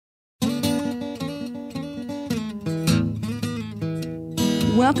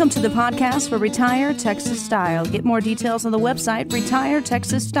Welcome to the podcast for Retire Texas Style. Get more details on the website,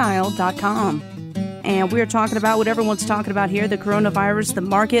 retiretexasstyle.com. And we're talking about what everyone's talking about here, the coronavirus, the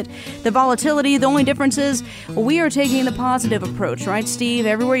market, the volatility. The only difference is we are taking the positive approach, right, Steve?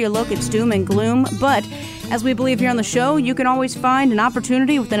 Everywhere you look, it's doom and gloom. But as we believe here on the show, you can always find an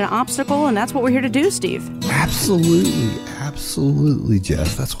opportunity within an obstacle, and that's what we're here to do, Steve. Absolutely,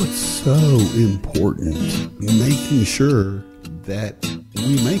 Jess. That's what's so important, making sure that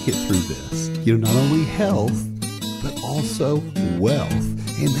we make it through this. Not only health, but also wealth.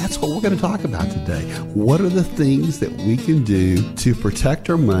 And that's what we're going to talk about today. What are the things that we can do to protect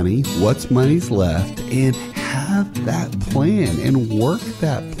our money, what's money's left, and have that plan and work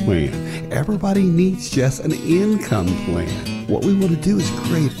that plan. Everybody needs just an income plan. What we want to do is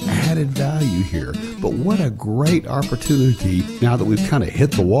create added value here. But what a great opportunity now that we've kind of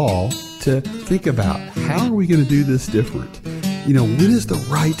hit the wall to think about how are we going to do this different? When is the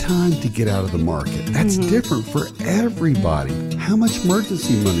right time to get out of the market? That's different for everybody. How much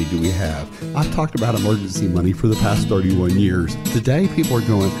emergency money do we have? I've talked about emergency money for the past 31 years. Today, people are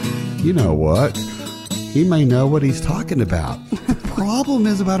going, you know what? He may know what he's talking about. The problem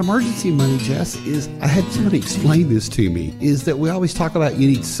is about emergency money, Jess, is I had somebody explain this to me, is that we always talk about you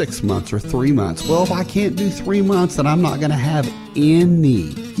need 6 months or 3 months. Well, if I can't do 3 months, then I'm not going to have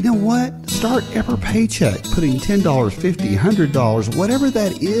any. You know what? Start every paycheck putting $10, $50, $100, whatever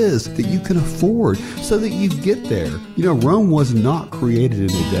that is that you can afford so that you get there. Rome was not created in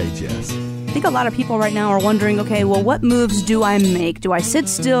a day, Jess. I think a lot of people right now are wondering, okay, well, what moves do I make? Do I sit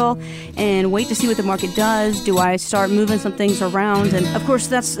still and wait to see what the market does? Do I start moving some things around? And of course,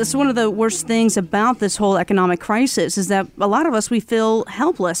 that's one of the worst things about this whole economic crisis is that a lot of us, we feel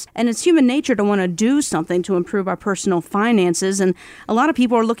helpless. And it's human nature to want to do something to improve our personal finances. And a lot of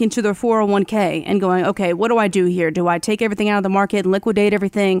people are looking to their 401k and going, okay, what do I do here? Do I take everything out of the market and liquidate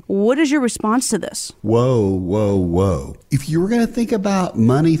everything? What is your response to this? Whoa. If you were going to think about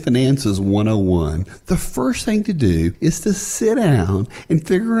money finances 101, the first thing to do is to sit down and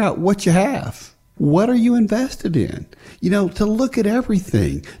figure out what you have. What are you invested in? To look at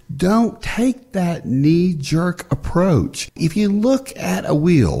everything. Don't take that knee-jerk approach. If you look at a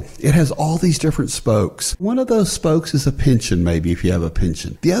wheel, it has all these different spokes. One of those spokes is a pension, maybe, if you have a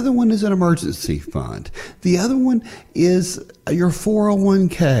pension. The other one is an emergency fund. The other one is your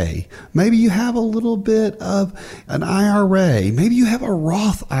 401k. Maybe you have a little bit of an IRA. Maybe you have a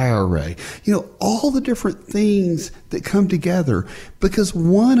Roth IRA. All the different things that come together because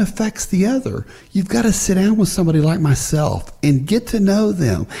one affects the other. You've got to sit down with somebody like myself and get to know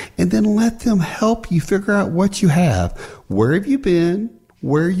them and then let them help you figure out what you have. Where have you been?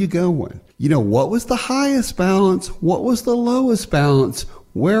 Where are you going? What was the highest balance? What was the lowest balance?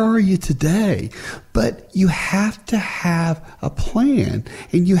 Where are you today? But you have to have a plan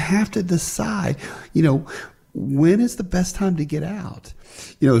and you have to decide, when is the best time to get out?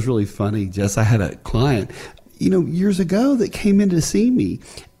 It was really funny, Jess. I had a client, years ago that came in to see me,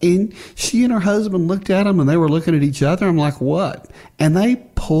 and she and her husband looked at him and they were looking at each other. I'm like, what? And they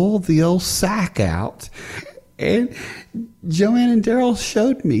pulled the old sack out, and Joanne and Daryl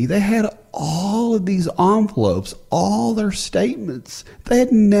showed me they had all of these envelopes, all their statements. They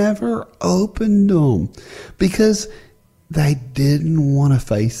had never opened them because they didn't want to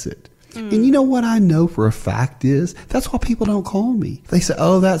face it. And you know what I know for a fact is that's why people don't call me. They say,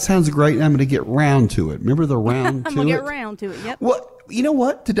 oh, that sounds great, and I'm going to get round to it. Remember the round to it? I'm going to get round to it, yep. Well, you know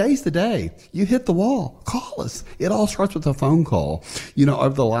what? Today's the day. You hit the wall. Call us. It all starts with a phone call.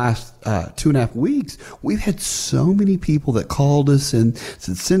 Over the last 2.5 weeks, we've had so many people that called us and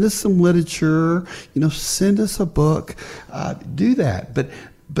said, send us some literature, send us a book, do that.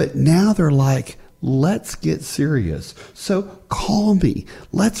 But now they're like, let's get serious. So call me.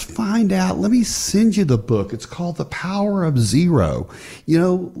 Let's find out. Let me send you the book. It's called The Power of Zero.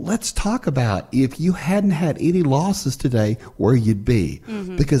 Let's talk about if you hadn't had any losses today, where you'd be.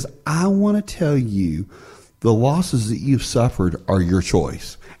 Because I want to tell you the losses that you've suffered are your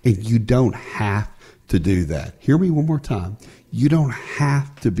choice. And you don't have to do that. Hear me one more time. You don't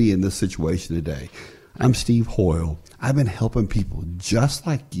have to be in this situation today. I'm Steve Hoyle. I've been helping people just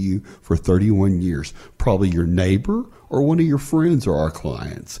like you for 31 years. Probably your neighbor or one of your friends are our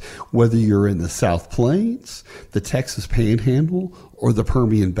clients. Whether you're in the South Plains, the Texas Panhandle, or the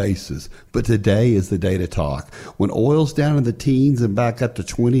Permian Basin. But today is the day to talk. When oil's down in the teens and back up to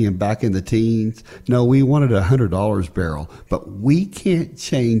 20 and back in the teens, no, we wanted $100 barrel. But we can't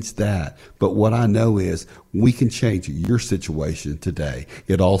change that. But what I know is we can change your situation today.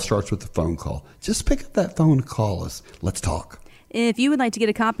 It all starts with a phone call. Just pick up that phone and call us. Let's talk. If you would like to get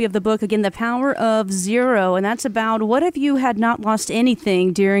a copy of the book, again, The Power of Zero, and that's about what if you had not lost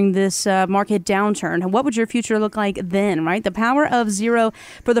anything during this market downturn? What would your future look like then, right? The Power of Zero.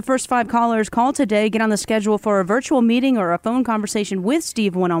 For the first 5 callers, call today. Get on the schedule for a virtual meeting or a phone conversation with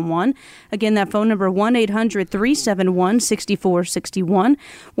Steve one-on-one. Again, that phone number, 1-800-371-6461.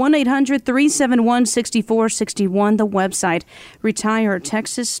 1-800-371-6461. The website,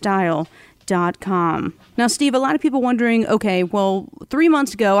 retiretexasstyle.com. Now, Steve, a lot of people wondering, okay, well, 3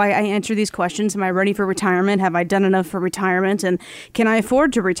 months ago, I answered these questions. Am I ready for retirement? Have I done enough for retirement? And can I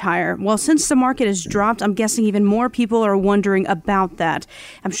afford to retire? Well, since the market has dropped, I'm guessing even more people are wondering about that.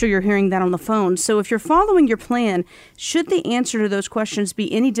 I'm sure you're hearing that on the phone. So if you're following your plan, should the answer to those questions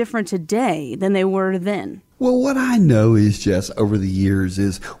be any different today than they were then? Well, what I know is, Jess, over the years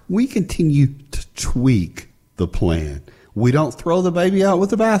is we continue to tweak the plan. We don't throw the baby out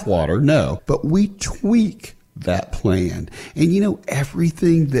with the bathwater, no, but we tweak that plan. And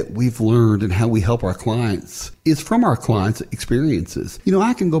everything that we've learned and how we help our clients is from our clients' experiences.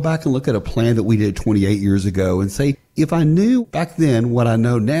 I can go back and look at a plan that we did 28 years ago and say, if I knew back then what I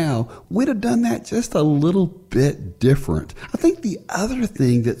know now, we'd have done that just a little bit different. I think the other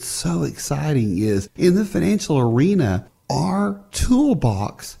thing that's so exciting is in the financial arena, our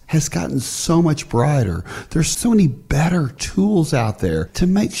toolbox has gotten so much brighter. There's so many better tools out there to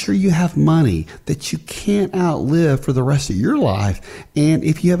make sure you have money that you can't outlive for the rest of your life. And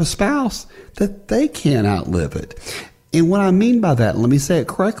if you have a spouse, that they can't outlive it. And what I mean by that, let me say it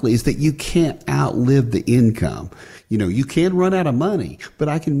correctly, is that you can't outlive the income. You can run out of money, but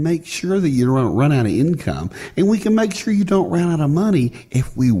I can make sure that you don't run out of income. And we can make sure you don't run out of money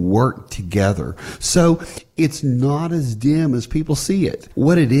if we work together. So it's not as dim as people see it.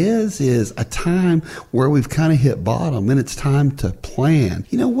 What it is a time where we've kind of hit bottom and it's time to plan.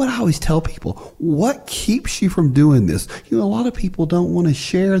 What I always tell people, what keeps you from doing this? A lot of people don't want to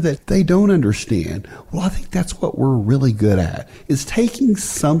share that they don't understand. Well, I think that's what we're really good at, is taking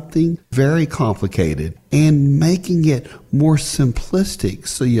something very complicated and making it more simplistic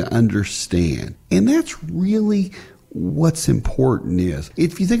so you understand. And that's really what's important is,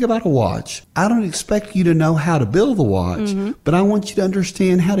 if you think about a watch, I don't expect you to know how to build the watch, but I want you to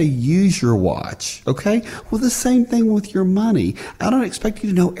understand how to use your watch, okay? Well, the same thing with your money. I don't expect you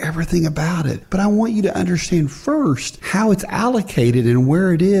to know everything about it, but I want you to understand first how it's allocated and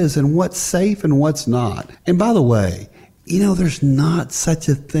where it is and what's safe and what's not. And by the way, there's not such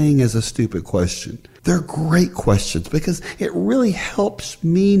a thing as a stupid question. They're great questions because it really helps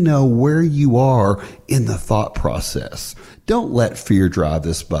me know where you are in the thought process. Don't let fear drive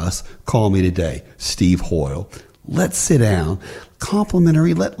this bus. Call me today, Steve Hoyle. Let's sit down.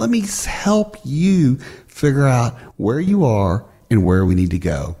 Complimentary. Let me help you figure out where you are and where we need to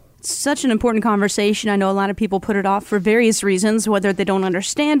go. Such an important conversation. I know a lot of people put it off for various reasons, whether they don't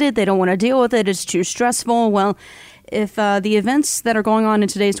understand it, they don't want to deal with it, it's too stressful. Well, if the events that are going on in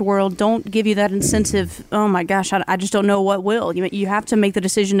today's world don't give you that incentive, oh my gosh, I just don't know what will. You have to make the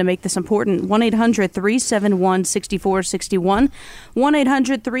decision to make this important. 1-800-371-6461.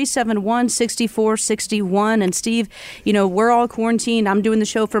 1-800-371-6461. And Steve, we're all quarantined. I'm doing the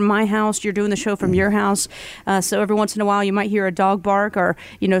show from my house. You're doing the show from your house. So every once in a while you might hear a dog bark or,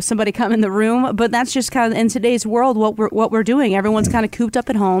 somebody come in the room. But that's just kind of in today's world what we're doing. Everyone's kind of cooped up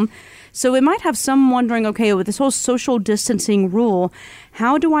at home. So it might have some wondering, okay, with this whole social distancing rule,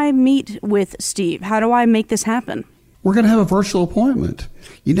 how do I meet with Steve? How do I make this happen? We're going to have a virtual appointment.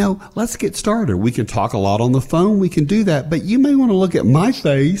 Let's get started. We can talk a lot on the phone. We can do that. But you may want to look at my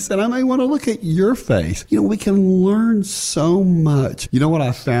face and I may want to look at your face. We can learn so much. What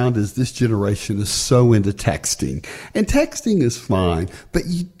I found is this generation is so into texting. And texting is fine, but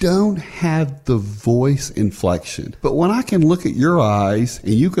you don't have the voice inflection. But when I can look at your eyes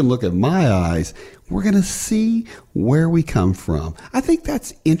and you can look at my eyes, we're going to see where we come from. I think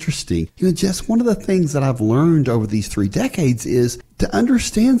that's interesting. Just one of the things that I've learned over these 3 decades is to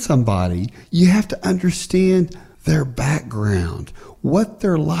understand somebody, you have to understand their background, what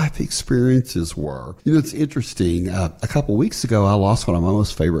their life experiences were. It's interesting. A couple weeks ago, I lost one of my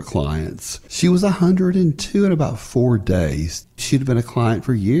most favorite clients. She was 102 in about 4 days. She'd been a client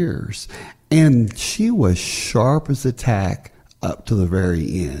for years, and she was sharp as a tack up to the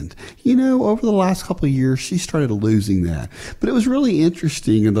very end. Over the last couple of years, she started losing that. But it was really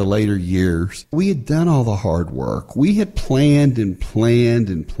interesting in the later years. We had done all the hard work. We had planned and planned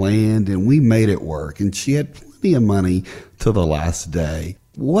and planned, and we made it work. And she had plenty of money till the last day.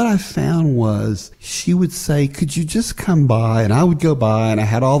 what I found was she would say, could you just come by? And I would go by, and I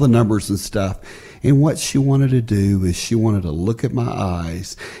had all the numbers and stuff. And what she wanted to do is she wanted to look at my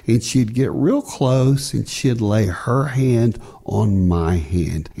eyes, and she'd get real close, and she'd lay her hand on my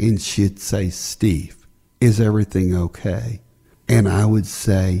hand, and she'd say, Steve, is everything okay? And I would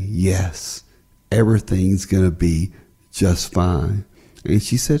say, yes, everything's going to be just fine. And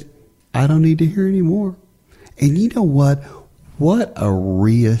she said, I don't need to hear any more. And you know what? What a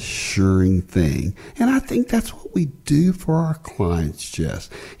reassuring thing. And I think that's what we do for our clients,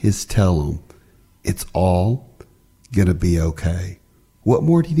 Jess, is tell them it's all going to be okay. What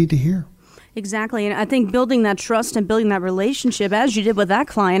more do you need to hear? Exactly. And I think building that trust and building that relationship, as you did with that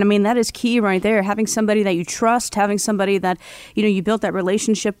client, I mean, that is key right there. Having somebody that you trust, having somebody that, you built that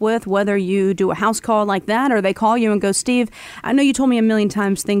relationship with, whether you do a house call like that or they call you and go, Steve, I know you told me a million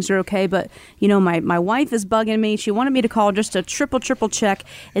times things are okay, but, my wife is bugging me. She wanted me to call just to triple check.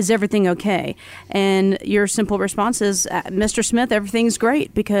 Is everything okay? And your simple response is, Mr. Smith, everything's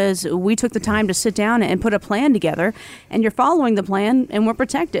great because we took the time to sit down and put a plan together, and you're following the plan and we're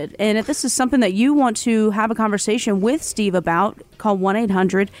protected. And if this is something that you want to have a conversation with Steve about, call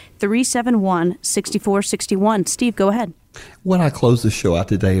 1-800-371-6461. Steve, go ahead. What I close the show out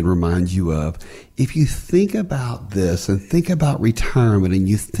today and remind you of, if you think about this and think about retirement and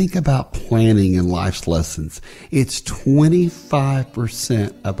you think about planning and life's lessons, it's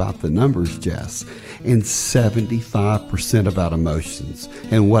 25% about the numbers, Jess, and 75% about emotions.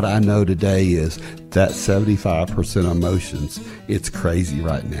 And what I know today is that 75% emotions, it's crazy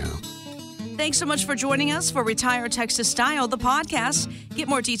right now. Thanks so much for joining us for Retire Texas Style, the podcast. Get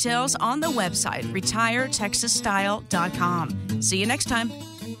more details on the website, retiretexasstyle.com. See you next time.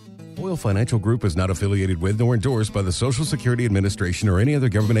 Hoyle Financial Group is not affiliated with nor endorsed by the Social Security Administration or any other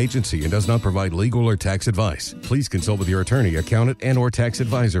government agency and does not provide legal or tax advice. Please consult with your attorney, accountant, and or tax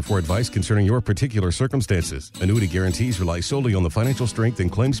advisor for advice concerning your particular circumstances. Annuity guarantees rely solely on the financial strength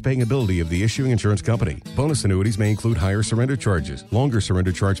and claims-paying ability of the issuing insurance company. Bonus annuities may include higher surrender charges, longer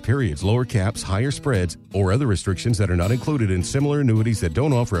surrender charge periods, lower caps, higher spreads, or other restrictions that are not included in similar annuities that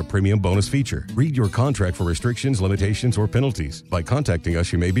don't offer a premium bonus feature. Read your contract for restrictions, limitations, or penalties. By contacting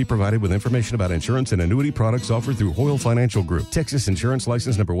us, you may be provided with information about insurance and annuity products offered through Hoyle Financial Group. Texas Insurance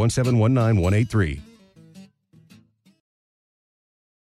License Number 1719183.